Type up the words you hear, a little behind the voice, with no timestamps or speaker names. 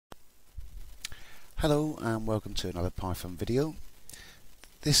Hello and welcome to another Python video.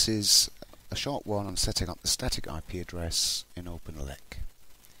 This is a short one on setting up the static IP address in OpenELEC.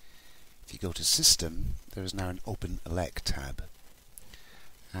 If you go to System, there is now an OpenELEC tab,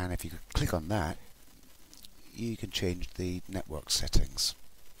 and if you click on that, you can change the network settings.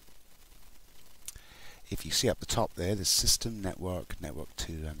 If you see up the top there's System, Network, Network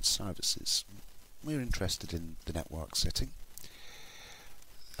 2 and Services. We're interested in the network setting.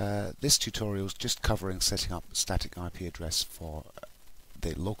 This tutorial is just covering setting up a static IP address for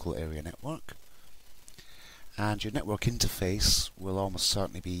the local area network, and your network interface will almost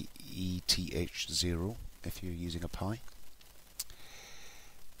certainly be ETH0 if you're using a Pi.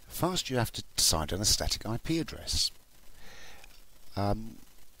 First you have to decide on a static IP address.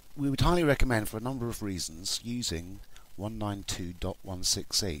 We would highly recommend, for a number of reasons, using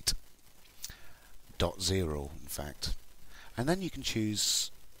 192.168.0 in fact, and then you can choose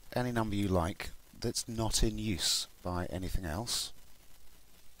any number you like that's not in use by anything else.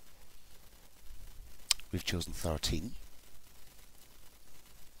 We've chosen 13.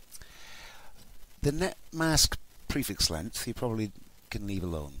 The net mask prefix length you probably can leave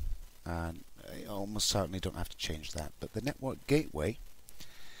alone, and you almost certainly don't have to change that. But the network gateway,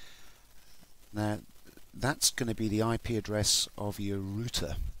 now that's going to be the IP address of your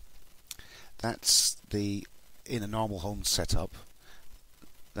router. That's in a normal home setup.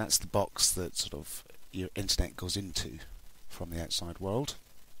 That's the box that sort of your internet goes into from the outside world.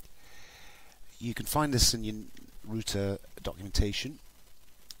 You can find this in your router documentation.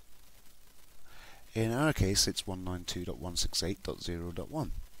 In our case it's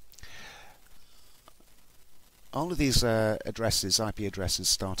 192.168.0.1. All of these addresses, IP addresses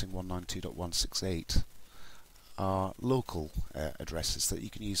starting 192.168, are local addresses that you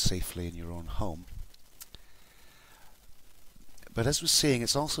can use safely in your own home. But as we're seeing,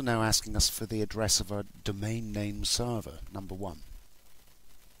 it's also now asking us for the address of our domain name server, number 1.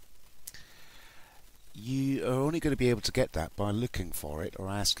 You are only going to be able to get that by looking for it or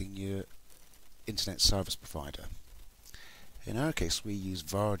asking your internet service provider. In our case we use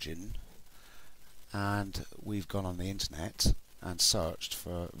Virgin, and we've gone on the internet and searched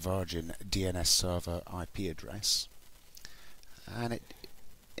for Virgin DNS server IP address, and it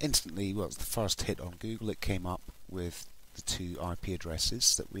instantly, well, it was the first hit on Google. It came up with the two IP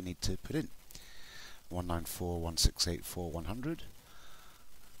addresses that we need to put in, 194.168.4.100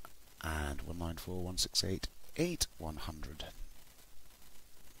 and 194.168.8.100.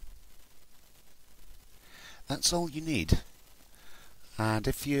 That's all you need. And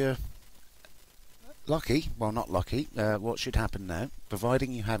if you're lucky, well, not lucky, what should happen now,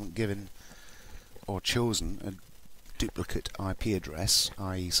 providing you haven't given or chosen a duplicate IP address,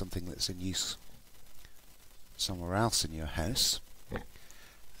 i.e. something that's in use somewhere else in your house,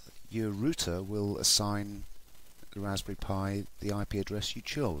 your router will assign the Raspberry Pi the IP address you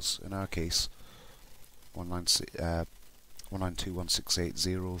chose. In our case,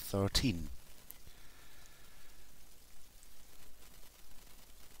 192.168.0.13.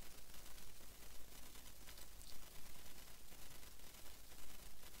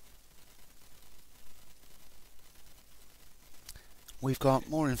 We've got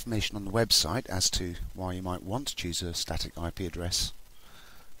more information on the website as to why you might want to choose a static IP address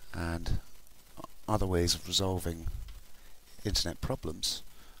and other ways of resolving internet problems.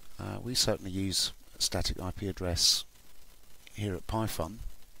 We certainly use a static IP address here at Python.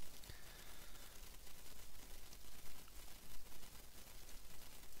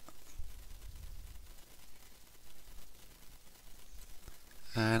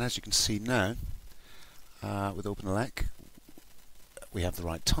 And as you can see now, with OpenELEC, we have the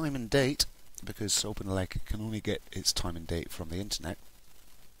right time and date, because OpenELEC can only get its time and date from the internet.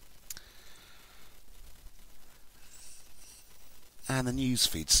 And the news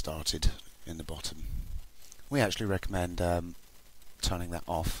feed started in the bottom. We actually recommend turning that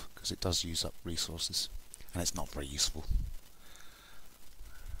off, because it does use up resources and it's not very useful.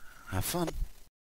 Have fun!